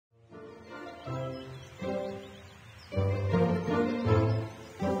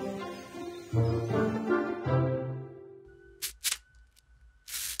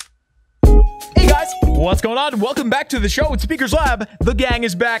What's going on? Welcome back to the show. It's Beaker's Lab. The gang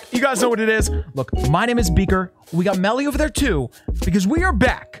is back. You guys know what it is. Look, my name is Beaker. We got Melly over there too, because we are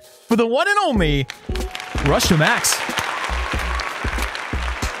back for the one and only Rush to Max.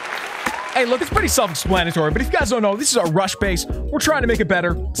 Hey, look, it's pretty self-explanatory, but if you guys don't know, this is our rush base. We're trying to make it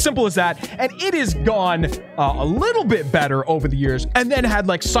better. Simple as that. And it has gone a little bit better over the years, and then had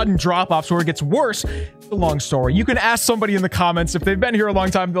like sudden drop-offs where it gets worse. It's a long story. You can ask somebody in the comments if they've been here a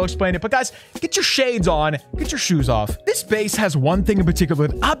long time, they'll explain it. But guys, get your shades on, get your shoes off. This base has one thing in particular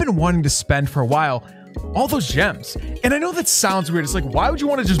that I've been wanting to spend for a while. All those gems. And I know that sounds weird. It's like, why would you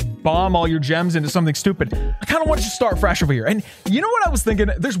want to just bomb all your gems into something stupid? I kind of want to just start fresh over here. And you know what I was thinking?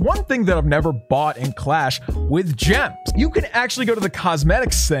 There's one thing that I've never bought in Clash with gems. You can actually go to the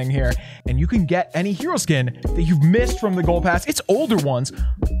cosmetics thing here and you can get any hero skin that you've missed from the gold pass. It's older ones.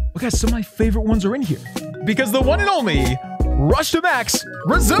 But guys, some of my favorite ones are in here. Because the one and only Rush to Max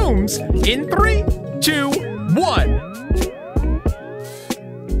resumes in 3, 2, 1.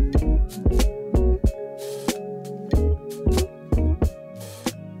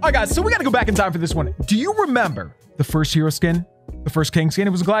 All right, guys, so we got to go back in time for this one. Do you remember the first hero skin? The first king skin?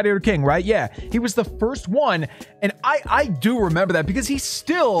 It was a Gladiator King, right? Yeah, he was the first one. And I do remember that because he's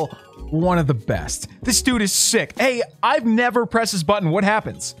still one of the best. This dude is sick. Hey, I've never pressed this button. What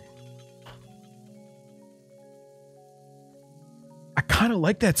happens? I kind of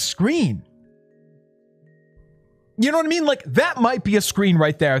like that screen. You know what I mean? Like, that might be a screen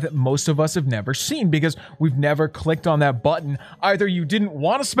right there that most of us have never seen because we've never clicked on that button. Either you didn't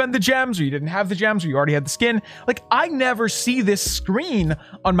want to spend the gems, or you didn't have the gems, or you already had the skin. Like, I never see this screen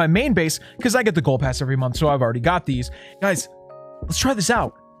on my main base because I get the gold pass every month, so I've already got these. Guys, let's try this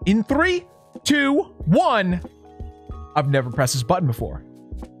out. In 3, 2, 1. I've never pressed this button before.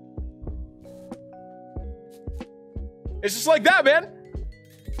 It's just like that, man.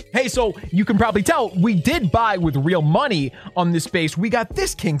 Hey, so you can probably tell we did buy with real money on this base. We got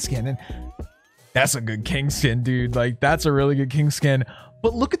this king skin, and that's a good king skin, dude. Like, that's a really good king skin.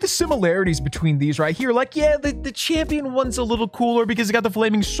 But look at the similarities between these right here. Like, yeah, the champion one's a little cooler because he got the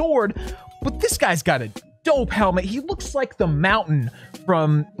flaming sword, but this guy's got a dope helmet. He looks like the mountain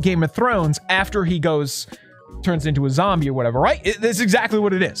from Game of Thrones after he turns into a zombie or whatever, right? That's exactly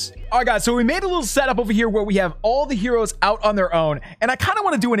what it is. All right, guys, so we made a little setup over here where we have all the heroes out on their own, and I kind of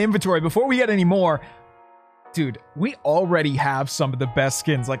want to do an inventory before we get any more. Dude, we already have some of the best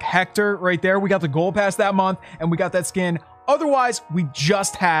skins, like Hector right there. We got the gold pass that month, and we got that skin. Otherwise, we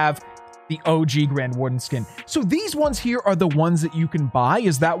just have the OG Grand Warden skin. So these ones here are the ones that you can buy.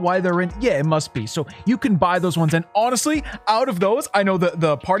 Is that why they're in? Yeah, it must be. So you can buy those ones, and honestly, out of those, I know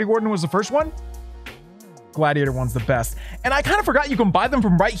the Party Warden was the first one. Gladiator one's the best. And I kind of forgot you can buy them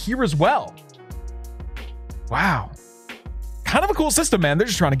from right here as well. Wow. Kind of a cool system, man. They're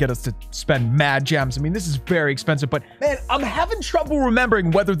just trying to get us to spend mad gems. I mean, this is very expensive, but man, I'm having trouble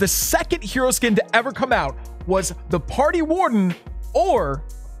remembering whether the second hero skin to ever come out was the Party Warden or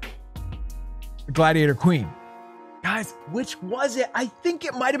the Gladiator Queen. Guys, which was it? I think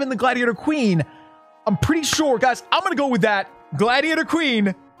it might have been the Gladiator Queen. I'm pretty sure. Guys, I'm going to go with that. Gladiator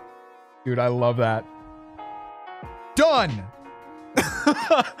Queen. Dude, I love that. Done.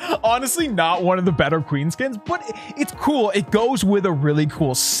 Honestly, not one of the better queen skins, but it's cool. It goes with a really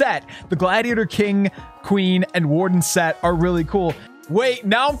cool set. The Gladiator King, Queen, and Warden set are really cool. Wait,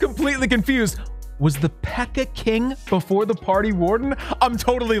 now I'm completely confused. Was the P.E.K.K.A. King before the Party Warden? I'm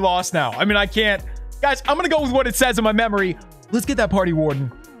totally lost now. I mean, I can't. Guys, I'm gonna go with what it says in my memory. Let's get that Party Warden.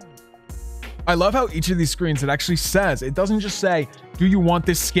 I love how each of these screens, it actually says, it doesn't just say, do you want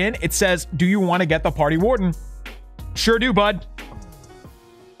this skin? It says, do you want to get the Party Warden? Sure do, bud.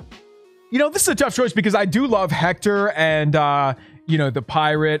 You know, this is a tough choice because I do love Hector and, you know, the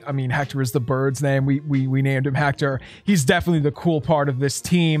pirate. I mean, Hector is the bird's name. We named him Hector. He's definitely the cool part of this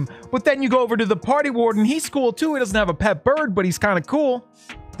team. But then you go over to the Party Warden. He's cool too. He doesn't have a pet bird, but he's kind of cool.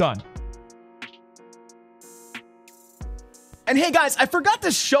 Done. And hey guys, I forgot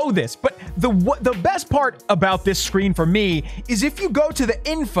to show this, but the best part about this screen for me is if you go to the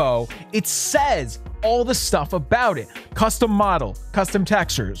info, it says all the stuff about it. Custom model, custom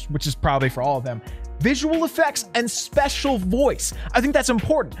textures, which is probably for all of them, visual effects, and special voice. I think that's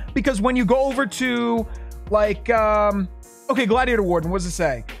important because when you go over to like, okay, Gladiator Warden, what does it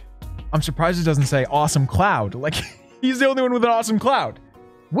say? I'm surprised it doesn't say Awesome Cloud. Like, he's the only one with an awesome cloud.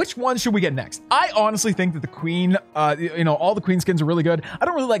 Which one should we get next? I honestly think that the Queen, you know, all the Queen skins are really good. I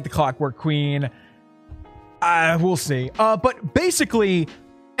don't really like the Clockwork Queen. We'll see. But basically,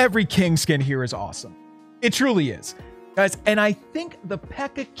 every King skin here is awesome. It truly is. Guys, and I think the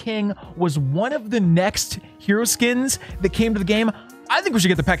P.E.K.K.A. King was one of the next hero skins that came to the game. I think we should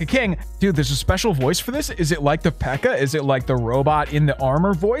get the P.E.K.K.A. King. Dude, there's a special voice for this. Is it like the P.E.K.K.A.? Is it like the robot in the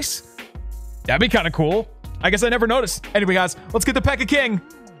armor voice? That'd be kind of cool. I guess I never noticed. Anyway, guys, let's get the P.E.K.K.A. King.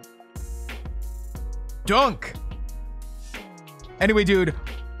 Dunk. Anyway, dude.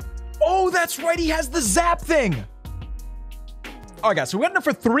 Oh, that's right. He has the zap thing. All right, guys, so we're getting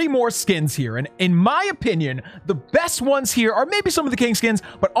for 3 more skins here. And in my opinion, the best ones here are maybe some of the King skins,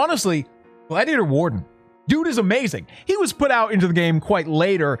 but honestly, Gladiator Warden. Dude is amazing. He was put out into the game quite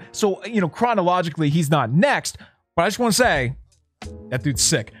later, so, you know, chronologically, he's not next. But I just want to say, that dude's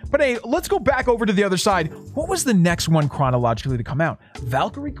sick. But hey, let's go back over to the other side. What was the next one chronologically to come out?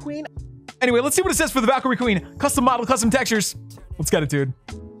 Valkyrie Queen? Anyway, let's see what it says for the Valkyrie Queen. Custom model, custom textures. Let's get it, dude.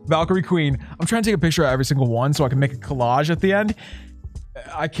 Valkyrie Queen. I'm trying to take a picture of every single one so I can make a collage at the end.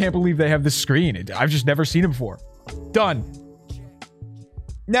 I can't believe they have this screen. I've just never seen it before. Done.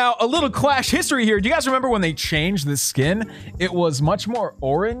 Now, a little Clash history here. Do you guys remember when they changed the skin? It was much more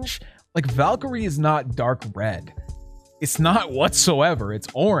orange. Like, Valkyrie is not dark red. It's not whatsoever. It's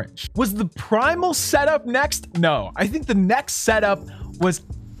orange. Was the Primal setup next? No. I think the next setup was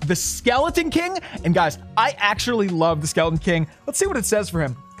the Skeleton King. And guys, I actually love the Skeleton King. Let's see what it says for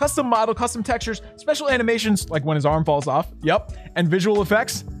him. Custom model, custom textures, special animations, like when his arm falls off. Yep. And visual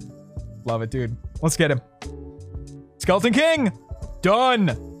effects. Love it, dude. Let's get him. Skeleton King. Done.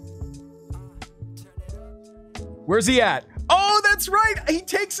 Where's he at? Oh, that's right. He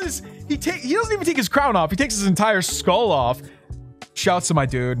doesn't even take his crown off. He takes his entire skull off. Shouts to my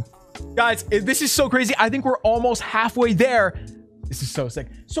dude. Guys, this is so crazy. I think we're almost halfway there. This is so sick.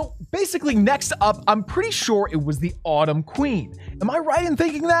 So basically next up, I'm pretty sure it was the Autumn Queen. Am I right in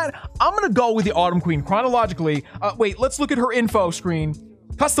thinking that? I'm going to go with the Autumn Queen chronologically. Wait, let's look at her info screen.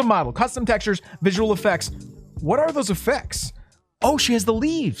 Custom model, custom textures, visual effects. What are those effects? Oh, she has the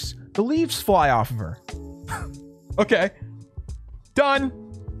leaves. The leaves fly off of her. Okay. Done.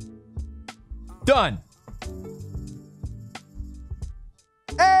 Done.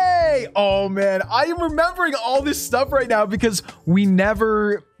 Hey! Oh, man. I am remembering all this stuff right now because we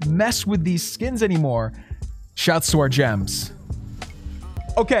never mess with these skins anymore. Shouts to our gems.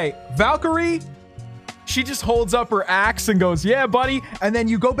 Okay, Valkyrie, she just holds up her axe and goes, yeah, buddy. And then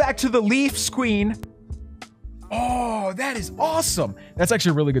you go back to the Leafs Queen. Oh, that is awesome. That's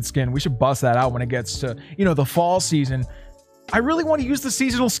actually a really good skin. We should bust that out when it gets to, you know, the fall season. I really want to use the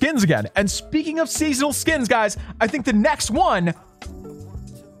seasonal skins again. And speaking of seasonal skins, guys, I think the next one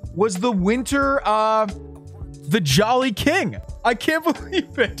was the winter, the Jolly King. I can't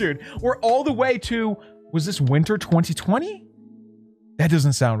believe it, dude. We're all the way to, was this winter 2020? That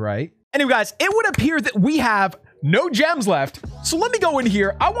doesn't sound right. Anyway, guys, it would appear that we have no gems left. So let me go in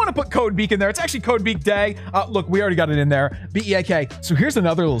here. I want to put Code Beak in there. It's actually Code Beak Day. Look, we already got it in there. B-E-A-K. So here's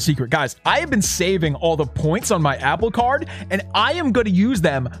another little secret. Guys, I have been saving all the points on my Apple Card, and I am going to use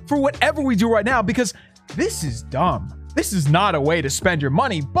them for whatever we do right now because this is dumb. This is not a way to spend your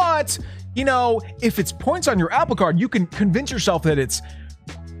money, but, you know, if it's points on your Apple Card, you can convince yourself that it's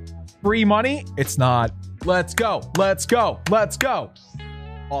free money. It's not. Let's go. Let's go. Let's go.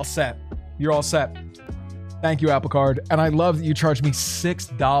 All set. You're all set. Thank you, Apple Card. And I love that you charged me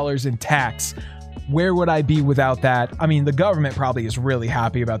 $6 in tax. Where would I be without that? I mean, the government probably is really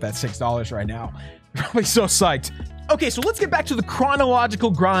happy about that $6 right now. They're probably so psyched. Okay, so let's get back to the chronological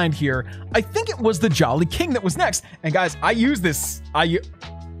grind here. I think it was the Jolly King that was next. And guys, I use this.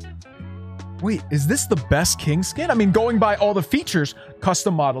 Wait, is this the best King skin? I mean, going by all the features,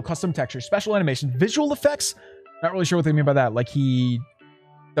 custom model, custom texture, special animation, visual effects. Not really sure what they mean by that. Like he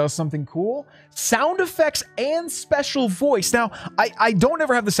does something cool. Sound effects and special voice. Now, I don't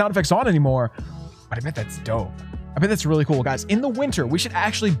ever have the sound effects on anymore, but I bet that's dope. I bet that's really cool, guys. In the winter, we should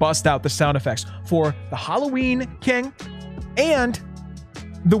actually bust out the sound effects for the Halloween King and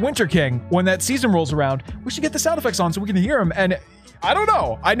the Winter King. When that season rolls around, we should get the sound effects on so we can hear them. And I don't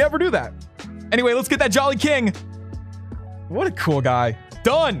know. I never do that. Anyway, let's get that Jolly King. What a cool guy.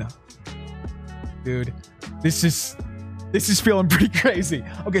 Done. Dude, this is feeling pretty crazy.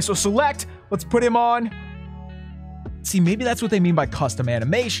 Okay, so select. Let's put him on. See, maybe that's what they mean by custom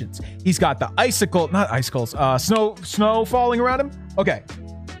animations. He's got the not icicles, snow falling around him. Okay.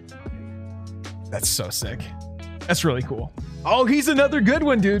 That's so sick. That's really cool. Oh, he's another good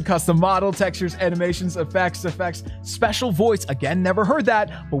one, dude. Custom model, textures, animations, effects, special voice. Again, never heard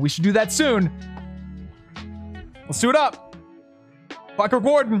that, but we should do that soon. Let's do it up. Clockwork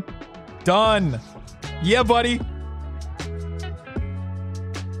Warden. Done. Yeah, buddy.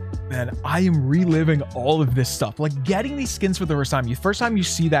 Man, I am reliving all of this stuff. Like getting these skins for the first time. The first time you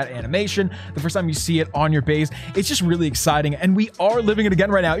see that animation, the first time you see it on your base, it's just really exciting. And we are living it again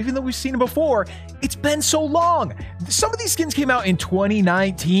right now, even though we've seen it before. It's been so long. Some of these skins came out in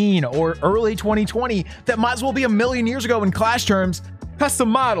 2019 or early 2020 that might as well be a million years ago in Clash terms. Custom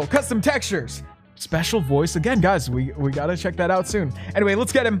model, custom textures, special voice. Again, guys, we gotta check that out soon. Anyway,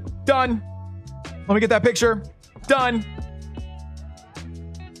 let's get him. Done. Let me get that picture. Done.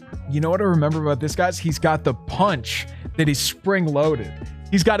 You know what I remember about this, guys? He's got the punch that is spring-loaded.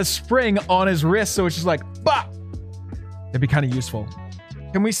 He's got a spring on his wrist, so it's just like, bah! That'd be kind of useful.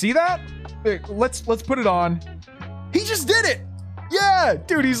 Can we see that? Let's put it on. He just did it! Yeah!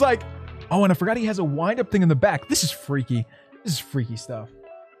 Dude, he's like... Oh, and I forgot he has a wind-up thing in the back. This is freaky. This is freaky stuff.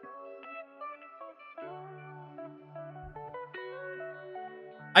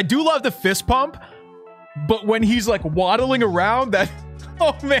 I do love the fist pump, but when he's like waddling around, that...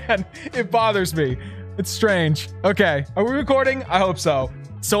 Oh man, it bothers me. It's strange. Okay, are we recording? I hope so.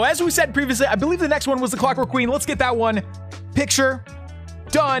 So as we said previously, I believe the next one was the Clockwork Queen. Let's get that one. Picture.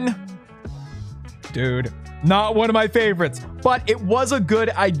 Done. Dude, not one of my favorites, but it was a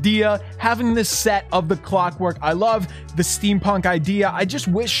good idea having this set of the Clockwork. I love the steampunk idea. I just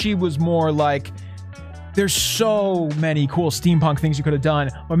wish she was more like... There's so many cool steampunk things you could have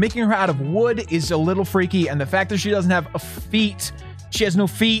done, but making her out of wood is a little freaky, and the fact that she doesn't have a feet... She has no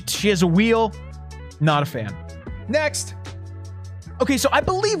feet. She has a wheel. Not a fan. Next. Okay, so I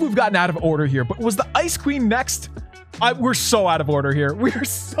believe we've gotten out of order here, but was the Ice Queen next? We're so out of order here. We are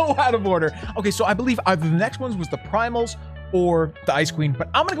so out of order. Okay, so I believe either the next ones was the Primals or the Ice Queen, but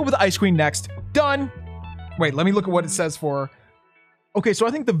I'm going to go with the Ice Queen next. Done. Wait, let me look at what it says for... Okay, so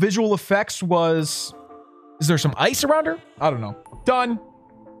I think the visual effects was... Is there some ice around her? I don't know. Done.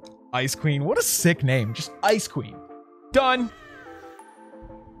 Ice Queen. What a sick name. Just Ice Queen. Done.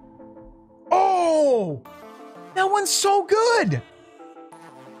 Oh, that one's so good.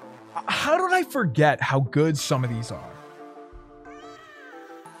 How did I forget how good some of these are?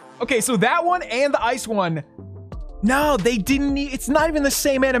 Okay, so that one and the ice one, no, they didn't need, it's not even the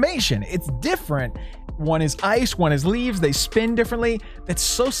same animation. It's different. One is ice, one is leaves. They spin differently. That's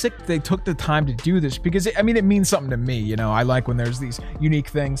so sick that they took the time to do this because, it means something to me. You know, I like when there's these unique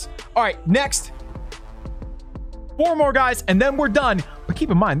things. All right, next. 4 more, guys, and then we're done. But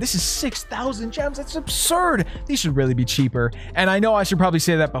keep in mind, this is 6,000 gems. That's absurd. These should really be cheaper. And I know I should probably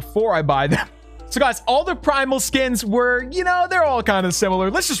say that before I buy them. So, guys, all the Primal skins were, you know, they're all kind of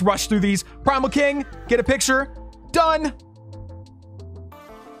similar. Let's just rush through these. Primal King, get a picture. Done.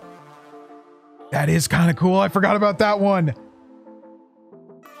 That is kind of cool. I forgot about that one.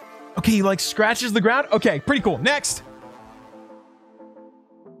 Okay, he, like, scratches the ground. Okay, pretty cool. Next.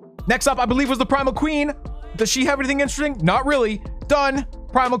 Next up, I believe, was the Primal Queen. Does she have anything interesting? Not really. Done.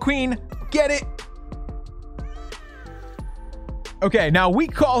 Primal Queen. Get it. Okay, now we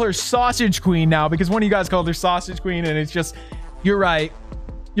call her Sausage Queen now because one of you guys called her Sausage Queen and it's just... You're right.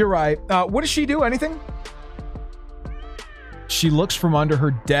 You're right. What does she do? Anything? She looks from under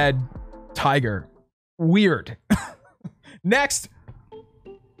her dead tiger. Weird. Next.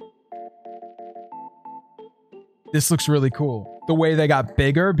 This looks really cool. The way they got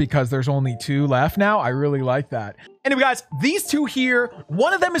bigger because there's only 2 left now. I really like that. Anyway, guys, these 2 here,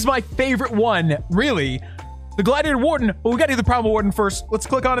 one of them is my favorite one, really. The Gladiator Warden, but we gotta do the Primal Warden first. Let's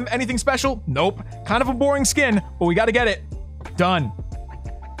click on him. Anything special? Nope. Kind of a boring skin, but we gotta get it. Done.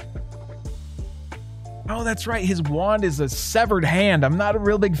 Oh, that's right. His wand is a severed hand. I'm not a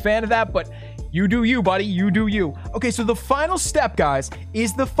real big fan of that, but you do you, buddy. You do you. Okay, so the final step, guys,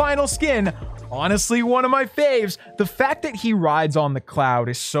 is the final skin. Honestly, one of my faves. The fact that he rides on the cloud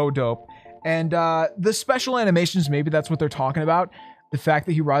is so dope. And the special animations, maybe that's what they're talking about. The fact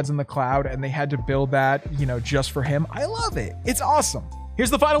that he rides on the cloud and they had to build that, you know, just for him. I love it. It's awesome.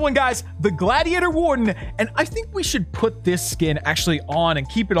 Here's the final one, guys. The Gladiator Warden. And I think we should put this skin actually on and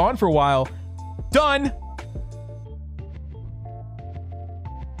keep it on for a while. Done.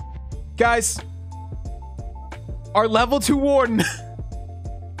 Guys, our level 2 Warden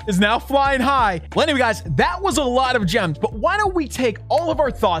is now flying high. Well, anyway, guys, that was a lot of gems, but why don't we take all of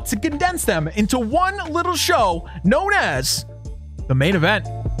our thoughts and condense them into one little show known as the main event.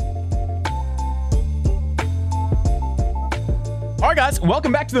 All right, guys,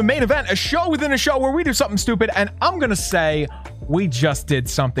 welcome back to the main event, a show within a show where we do something stupid, and I'm gonna say we just did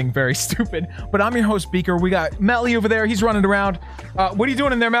something very stupid, but I'm your host, Beaker. We got Melly over there. He's running around. What are you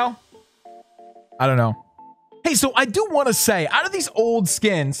doing in there, Mel? I don't know. Hey, so I do want to say, out of these old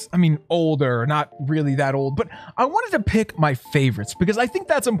skins, I mean, older, not really that old, but I wanted to pick my favorites because I think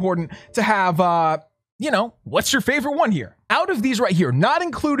that's important to have, you know, what's your favorite one here? Out of these right here, not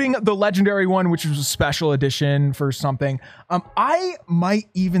including the legendary one, which was a special edition for something, I might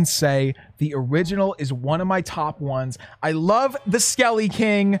even say the original is one of my top ones. I love the Skelly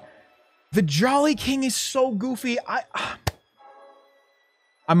King. The Jolly King is so goofy. I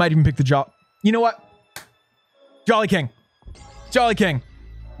might even pick the You know what? Jolly King. Jolly King.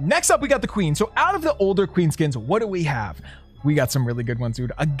 Next up, we got the Queen. So out of the older Queen skins, what do we have? We got some really good ones,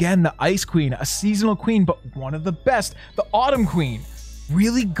 dude. Again, the Ice Queen, a seasonal queen, but one of the best. The Autumn Queen,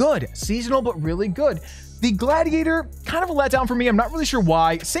 really good. Seasonal, but really good. The Gladiator, kind of a letdown for me. I'm not really sure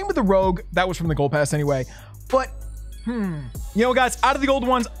why. Same with the Rogue. That was from the Gold Pass anyway. But, you know, guys, out of the old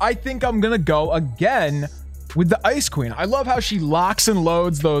ones, I think I'm going to go again with the Ice Queen. I love how she locks and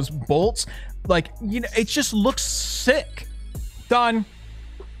loads those bolts. Like, you know, it just looks sick. Done.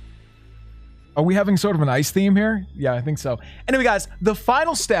 Are we having sort of an ice theme here? Yeah, I think so. Anyway, guys, the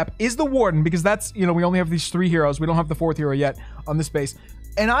final step is the Warden, because that's, you know, we only have these 3 heroes. We don't have the 4th hero yet on this base.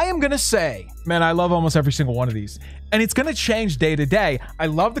 And I am going to say, man, I love almost every single one of these. And it's going to change day to day. I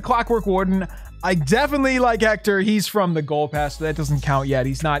love the Clockwork Warden. I definitely like Hector. He's from the Gold Pass, so that doesn't count yet.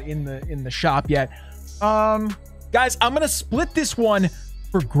 He's not in the shop yet. Guys, I'm going to split this one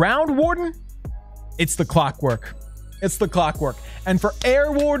for Ground Warden. It's the Clockwork. It's the Clockwork. And for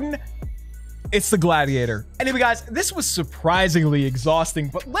Air Warden, it's the Gladiator. Anyway, guys, this was surprisingly exhausting,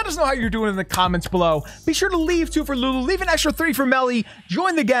 but let us know how you're doing in the comments below. Be sure to leave 2 for Lulu, leave an extra 3 for Melly,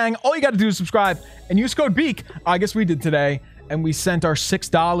 join the gang. All you got to do is subscribe and use code BEAK. I guess we did today, and we sent our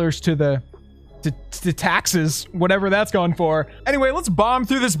 $6 to the taxes, whatever that's going for. Anyway, let's bomb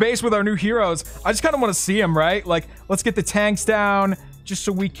through this base with our new heroes. I just kind of want to see them, right? Like, let's get the tanks down just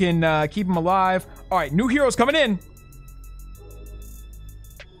so we can keep them alive. All right, new heroes coming in.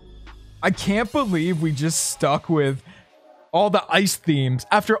 I can't believe we just stuck with all the ice themes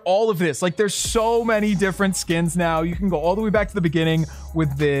after all of this. Like, there's so many different skins now. You can go all the way back to the beginning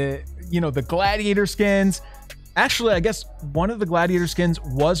with the, you know, the Gladiator skins. Actually, I guess one of the Gladiator skins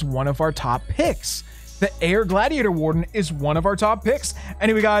was one of our top picks. The Air Gladiator Warden is one of our top picks.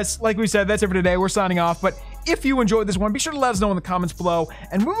 Anyway, guys, like we said, that's it for today. We're signing off. But if you enjoyed this one, be sure to let us know in the comments below.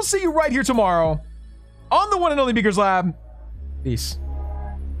 And we will see you right here tomorrow on the one and only Beaker's Lab. Peace.